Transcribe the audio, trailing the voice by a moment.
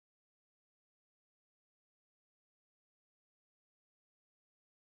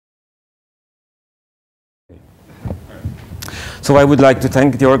So I would like to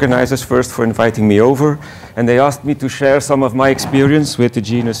thank the organizers first for inviting me over, and they asked me to share some of my experience with the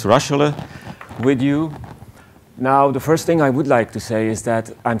genus Russula with you. Now, the first thing I would like to say is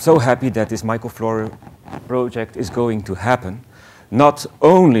that I'm so happy that this mycoflora project is going to happen, not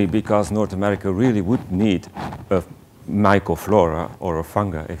only because North America really would need a mycoflora, or a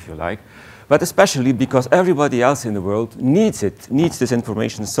funga, if you like, but especially because everybody else in the world needs it, needs this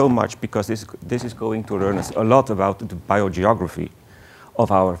information so much, because this is going to learn us a lot about the biogeography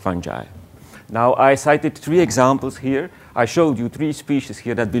of our fungi. Now, I cited 3 examples here. I showed you 3 species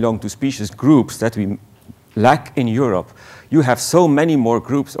here that belong to species groups that we lack in Europe. You have so many more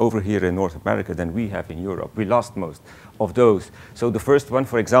groups over here in North America than we have in Europe. We lost most of those. So the first one,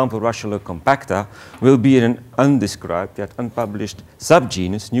 for example, Russula compacta, will be an undescribed, yet unpublished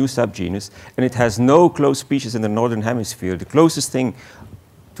subgenus, new subgenus, and it has no close species in the northern hemisphere. The closest thing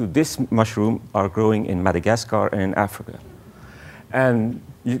to this mushroom are growing in Madagascar and in Africa. And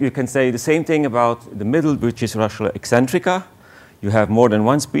you can say the same thing about the middle, which is Russula eccentrica. You have more than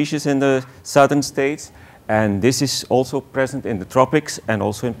 1 species in the southern states, and this is also present in the tropics and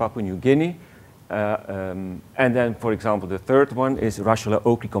also in Papua New Guinea. And then, for example, the third one is Russula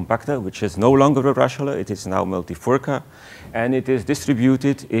ochri compacta, which is no longer a Russula, it is now multifurca, and it is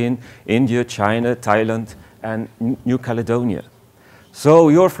distributed in India, China, Thailand, and New Caledonia. So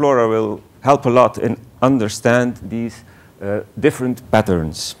your flora will help a lot in understand these different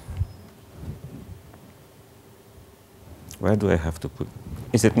patterns. Where do I have to put?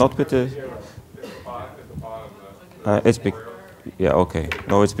 Is it not with the? It's yeah, okay.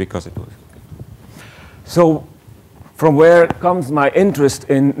 No, it's because it was. So, from where comes my interest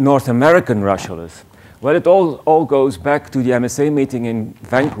in North American Russulas? Well, it all goes back to the MSA meeting in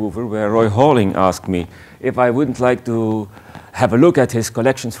Vancouver, where Roy Halling asked me if I wouldn't like to have a look at his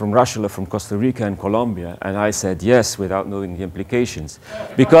collections from Russula from Costa Rica and Colombia, and I said yes without knowing the implications.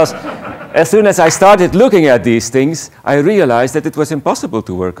 Because as soon as I started looking at these things, I realized that it was impossible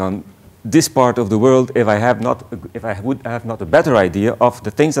to work on this part of the world if I would have not a better idea of the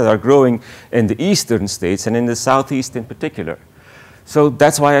things that are growing in the eastern states and in the southeast in particular. So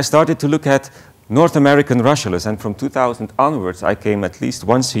that's why I started to look at North American Russulas, and from 2000 onwards I came at least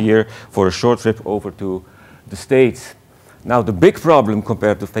once a year for a short trip over to the States. Now, the big problem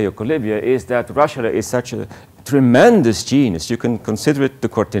compared to Phaeocolybia is that Russula is such a tremendous genus. You can consider it the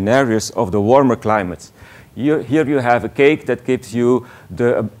Cortinarius of the warmer climates. Here you have a cake that gives you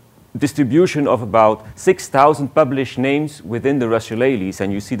the distribution of about 6,000 published names within the Russulales,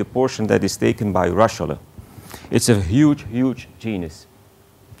 and you see the portion that is taken by Russula. It's a huge, huge genus.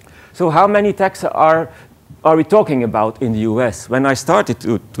 So how many taxa are we talking about in the US? When I started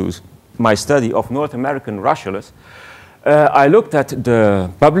my study of North American Russulas, I looked at the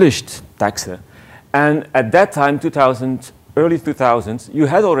published taxa, and at that time, early 2000s, you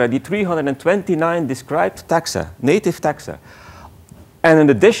had already 329 described taxa, native taxa, and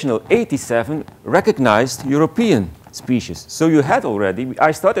an additional 87 recognized European species. So you had already, I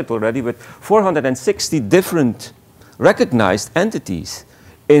started already with 460 different recognized entities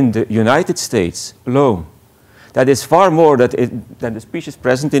in the United States alone. That is far more than the species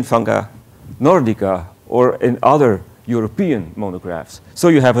present in Funga nordica or in other European monographs. So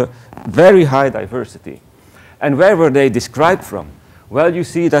you have a very high diversity. And where were they described from? Well, you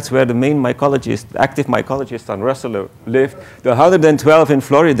see that's where the main mycologist, active mycologist on Russula lived. The 112 in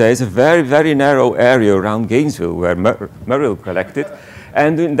Florida is a very, very narrow area around Gainesville where Murrell collected.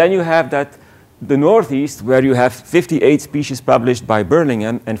 And then you have the Northeast, where you have 58 species published by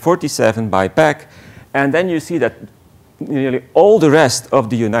Burlingame and 47 by Peck. And then you see that nearly all the rest of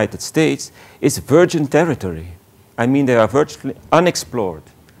the United States is virgin territory. I mean, they are virtually unexplored.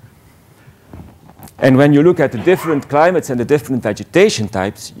 And when you look at the different climates and the different vegetation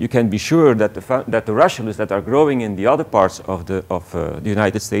types, you can be sure that the Russulas that are growing in the other parts of the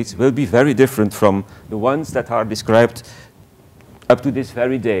United States will be very different from the ones that are described up to this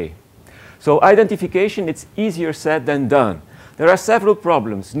very day. So identification, it's easier said than done. There are several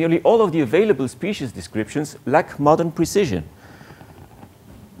problems. Nearly all of the available species descriptions lack modern precision.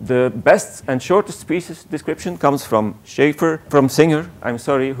 The best and shortest species description comes from Singer,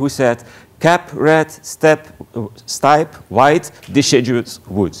 who said, cap, red, stipe, white, deciduous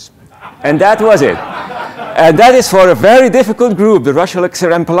woods. And that was it. And that is for a very difficult group, the Russula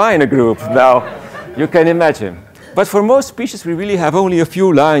xerampelina group. Now, you can imagine. But for most species, we really have only a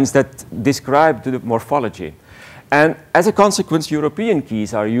few lines that describe the morphology. And as a consequence, European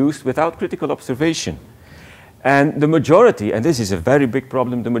keys are used without critical observation. And the majority, and this is a very big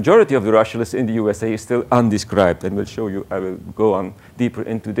problem, the majority of the Russulas in the USA is still undescribed. And we'll show you, I will go on deeper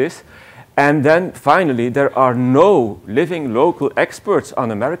into this. And then finally, there are no living local experts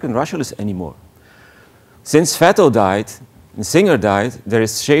on American Russulas anymore. Since Fatto died, and Singer died, there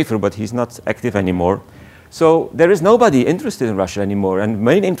is Schaefer, but he's not active anymore. So there is nobody interested in Russula anymore, and the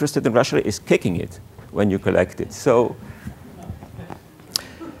main interested in Russula is kicking it when you collect it. So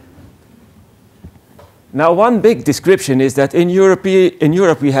now one big description is that in Europe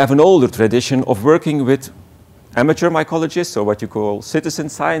we have an older tradition of working with amateur mycologists, or what you call citizen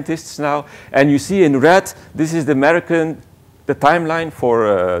scientists now. And you see in red, this is the timeline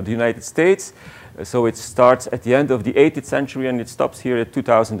for the United States. So it starts at the end of the 18th century and it stops here at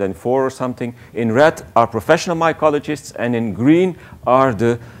 2004 or something. In red are professional mycologists, and in green are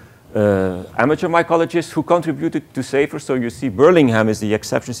the amateur mycologists who contributed to SAFER. So you see Burlingham is the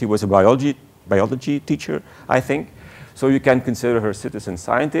exception. She was a biology teacher, I think. So you can consider her a citizen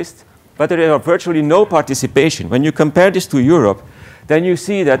scientist. But there are virtually no participation. When you compare this to Europe, then you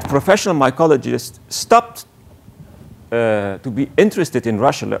see that professional mycologists stopped to be interested in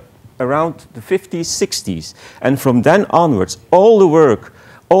Russula around the 50s, 60s. And from then onwards, all the work,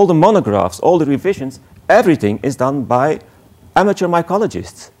 all the monographs, all the revisions, everything is done by amateur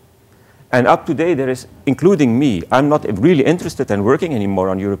mycologists. And up to date, there is, including me, I'm not really interested in working anymore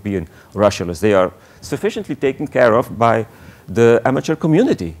on European Russulas. They are sufficiently taken care of by the amateur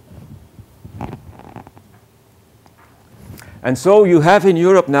community. And so you have in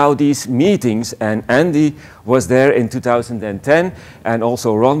Europe now these meetings, and Andy was there in 2010, and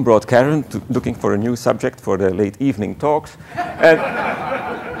also Ron brought Karen looking for a new subject for the late evening talks. And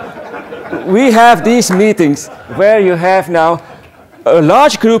we have these meetings where you have now a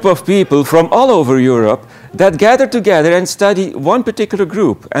large group of people from all over Europe that gather together and study one particular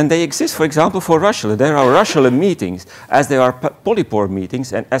group. And they exist, for example, for Russula. There are Russula meetings, as there are polypore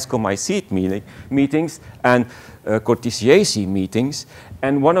meetings and Ascomycete meetings and Corticiaceae meetings.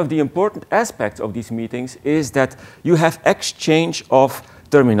 And one of the important aspects of these meetings is that you have exchange of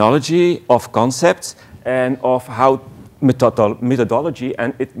terminology, of concepts, and of how methodology,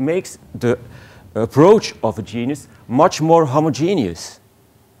 and it makes the approach of a genus much more homogeneous.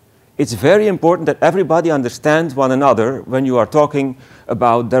 It's very important that everybody understands one another when you are talking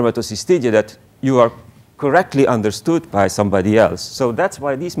about Dermatocystidia, that you are correctly understood by somebody else. So that's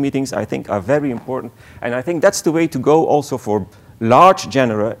why these meetings, I think, are very important. And I think that's the way to go also for large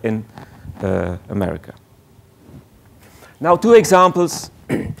genera in America. Now, two examples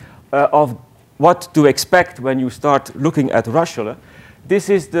of what to expect when you start looking at Russula. This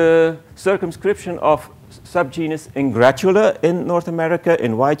is the circumscription of subgenus Ingratula in North America.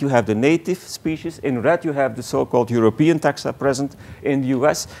 In white you have the native species. In red you have the so-called European taxa present in the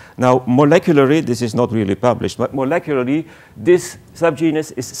US. Now molecularly, this is not really published, but molecularly this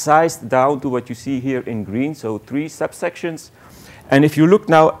subgenus is sized down to what you see here in green, so 3 subsections. And if you look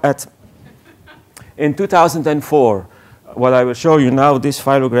now at, in 2004, what I will show you now, this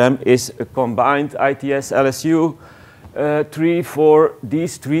phylogram is a combined ITS-LSU tree for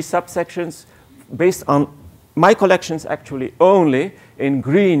these 3 subsections, based on my collections actually only. In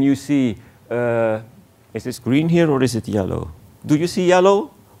green you see, is this green here or is it yellow? Do you see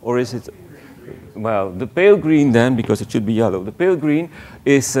yellow or is it, well, the pale green then, because it should be yellow. The pale green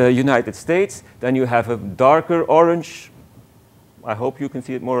is United States. Then you have a darker orange, I hope you can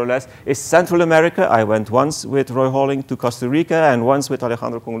see it more or less, is Central America. I went once with Roy Halling to Costa Rica and once with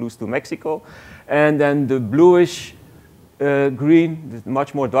Alejandro Conluz to Mexico. And then the bluish green, the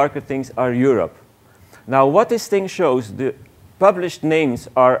much more darker things, are Europe. Now what this thing shows, the published names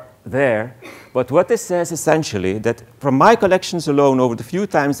are there, but what this says essentially that from my collections alone, over the few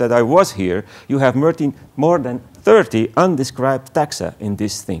times that I was here, you have more than 30 undescribed taxa in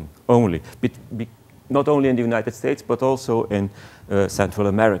this thing only, not only in the United States, but also in Central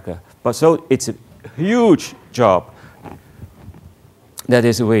America. But so it's a huge job that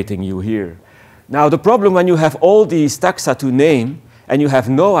is awaiting you here. Now the problem when you have all these taxa to name and you have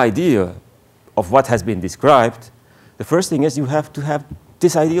no idea of what has been described, the first thing is you have to have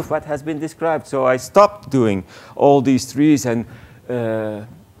this idea of what has been described. So I stopped doing all these trees and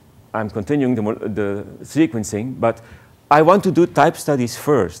I'm continuing the sequencing, but I want to do type studies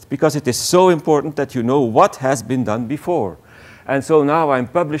first because it is so important that you know what has been done before. And so now I'm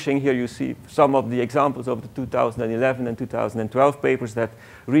publishing here, you see some of the examples of the 2011 and 2012 papers that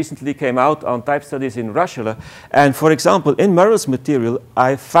recently came out on type studies in Russula. And for example, in Merrill's material,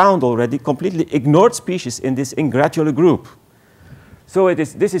 I found already completely ignored species in this Ingratula group. So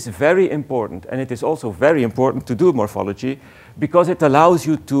this is very important, and it is also very important to do morphology because it allows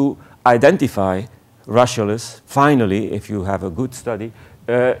you to identify Russulas, finally, if you have a good study,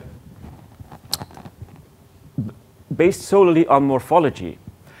 based solely on morphology.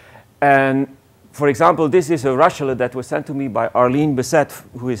 And for example, this is a Russula that was sent to me by Arlene Bissett,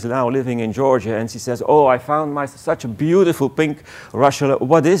 who is now living in Georgia, and she says, oh, I found such a beautiful pink Russula.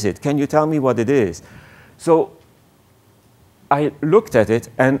 What is it? Can you tell me what it is? So I looked at it,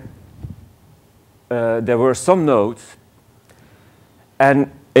 and there were some notes,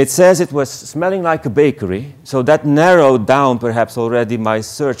 and it says it was smelling like a bakery, so that narrowed down perhaps already my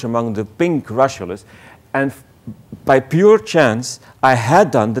search among the pink Russulas, and by pure chance, I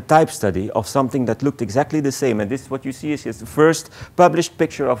had done the type study of something that looked exactly the same, and this, what you see is the first published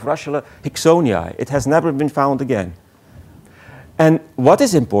picture of Russula hicksonii. It has never been found again. And what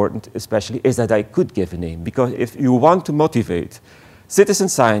is important, especially, is that I could give a name, because if you want to motivate citizen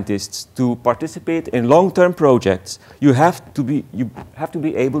scientists to participate in long-term projects, you have to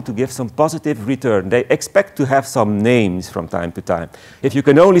be able to give some positive return. They expect to have some names from time to time. If you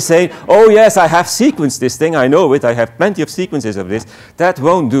can only say, oh yes, I have sequenced this thing, I know it, I have plenty of sequences of this, that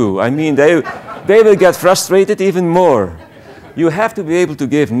won't do. I mean, they will get frustrated even more. You have to be able to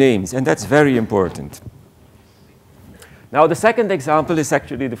give names, and that's very important. Now, the second example is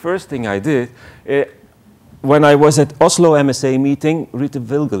actually the first thing I did. When I was at Oslo MSA meeting, Rita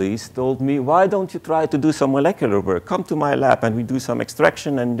Vilgelis told me, why don't you try to do some molecular work? Come to my lab and we do some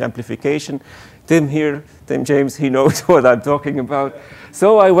extraction and amplification. Tim James, he knows what I'm talking about.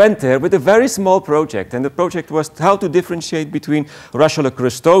 So I went there with a very small project, and the project was how to differentiate between Russula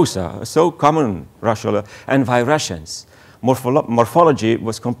crustosa, a so common Russula, and virescens. Morphology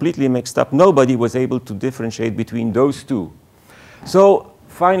was completely mixed up. Nobody was able to differentiate between those two. So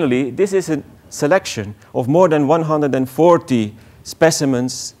finally, this is a selection of more than 140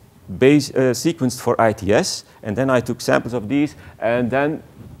 specimens sequenced for ITS, and then I took samples of these, and then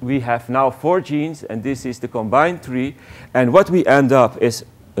we have now 4 genes, and this is the combined tree, and what we end up is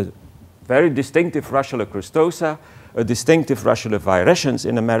a very distinctive Russula crustosa, a distinctive Russula virescens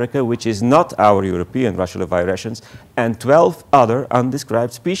in America, which is not our European Russula virescens, and 12 other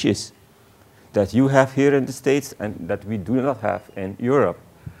undescribed species that you have here in the States and that we do not have in Europe.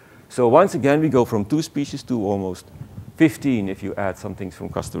 So once again, we go from 2 species to almost 15 if you add some things from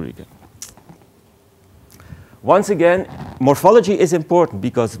Costa Rica. Once again, morphology is important,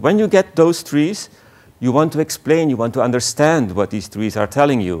 because when you get those trees, you want to explain, you want to understand what these trees are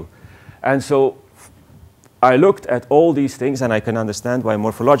telling you. And so I looked at all these things, and I can understand why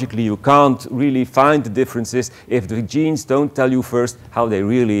morphologically you can't really find the differences if the genes don't tell you first how they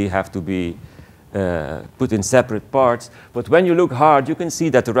really have to be put in separate parts. But when you look hard, you can see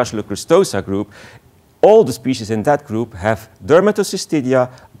that the Russula crustosa group, all the species in that group have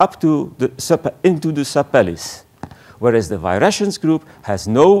dermatocystidia up to into the sapellis, whereas the virescens group has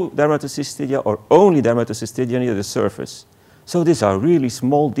no dermatocystidia or only dermatocystidia near the surface. So these are really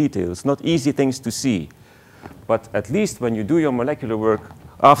small details, not easy things to see. But at least when you do your molecular work,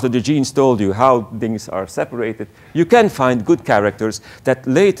 after the genes told you how things are separated, you can find good characters that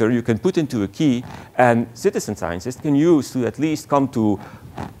later you can put into a key, and citizen scientists can use to at least come to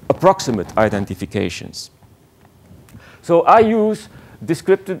approximate identifications. So I use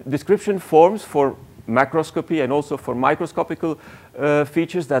description forms for macroscopy and also for microscopical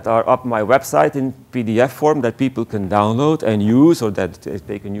features that are up my website in PDF form that people can download and use, or that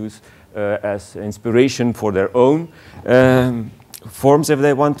they can use as inspiration for their own forms if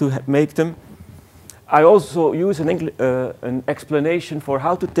they want to make them. I also use an explanation for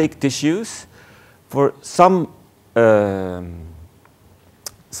how to take tissues for some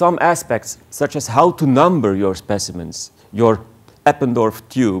aspects, such as how to number your specimens, your Eppendorf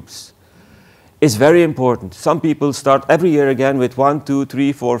tubes, is very important. Some people start every year again with 1, 2,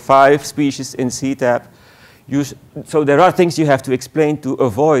 3, 4, 5 species in CTAB. So there are things you have to explain to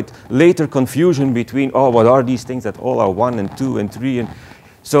avoid later confusion between, oh, what are these things that all are 1 and 2 and 3? And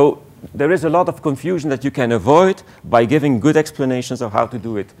so there is a lot of confusion that you can avoid by giving good explanations of how to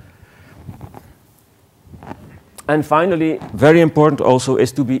do it. And finally, very important also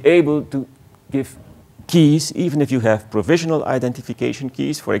is to be able to give keys, even if you have provisional identification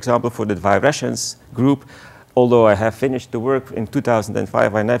keys. For example, for the virescens group, although I have finished the work in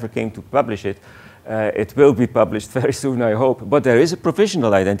 2005, I never came to publish it. It will be published very soon, I hope. But there is a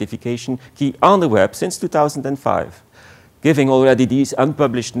provisional identification key on the web since 2005, giving already these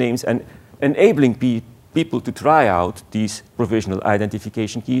unpublished names and enabling people to try out these provisional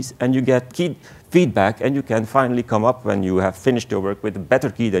identification keys. And you get key feedback, and you can finally come up when you have finished your work with a better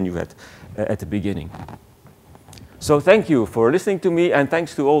key than you had at the beginning. So thank you for listening to me, and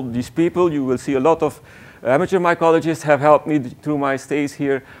thanks to all these people. You will see a lot of amateur mycologists have helped me through my stays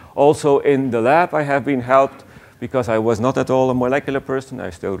here. Also in the lab, I have been helped because I was not at all a molecular person. I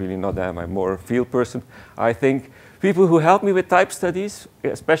still really not am. I'm more a field person. I think people who helped me with type studies,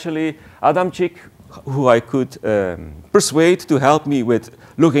 especially Adamczyk, who I could persuade to help me with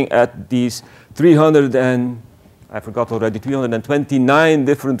looking at these 329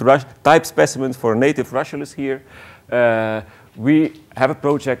 different type specimens for native Russulas here. We have a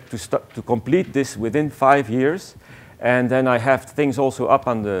project to complete this within 5 years. And then I have things also up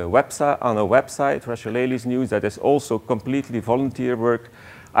on the website, Russulalis News, that is also completely volunteer work.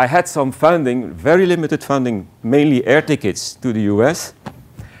 I had some funding, very limited funding, mainly air tickets to the US.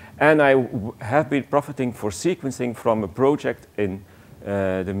 And I have been profiting for sequencing from a project in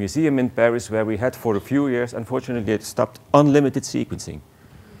the museum in Paris where we had for a few years, unfortunately it stopped, unlimited sequencing.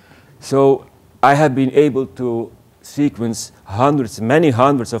 So I have been able to sequence hundreds, many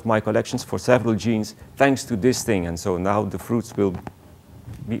hundreds of my collections for several genes thanks to this thing. And so now the fruits we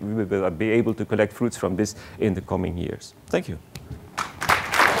will be able to collect fruits from this in the coming years. Thank you.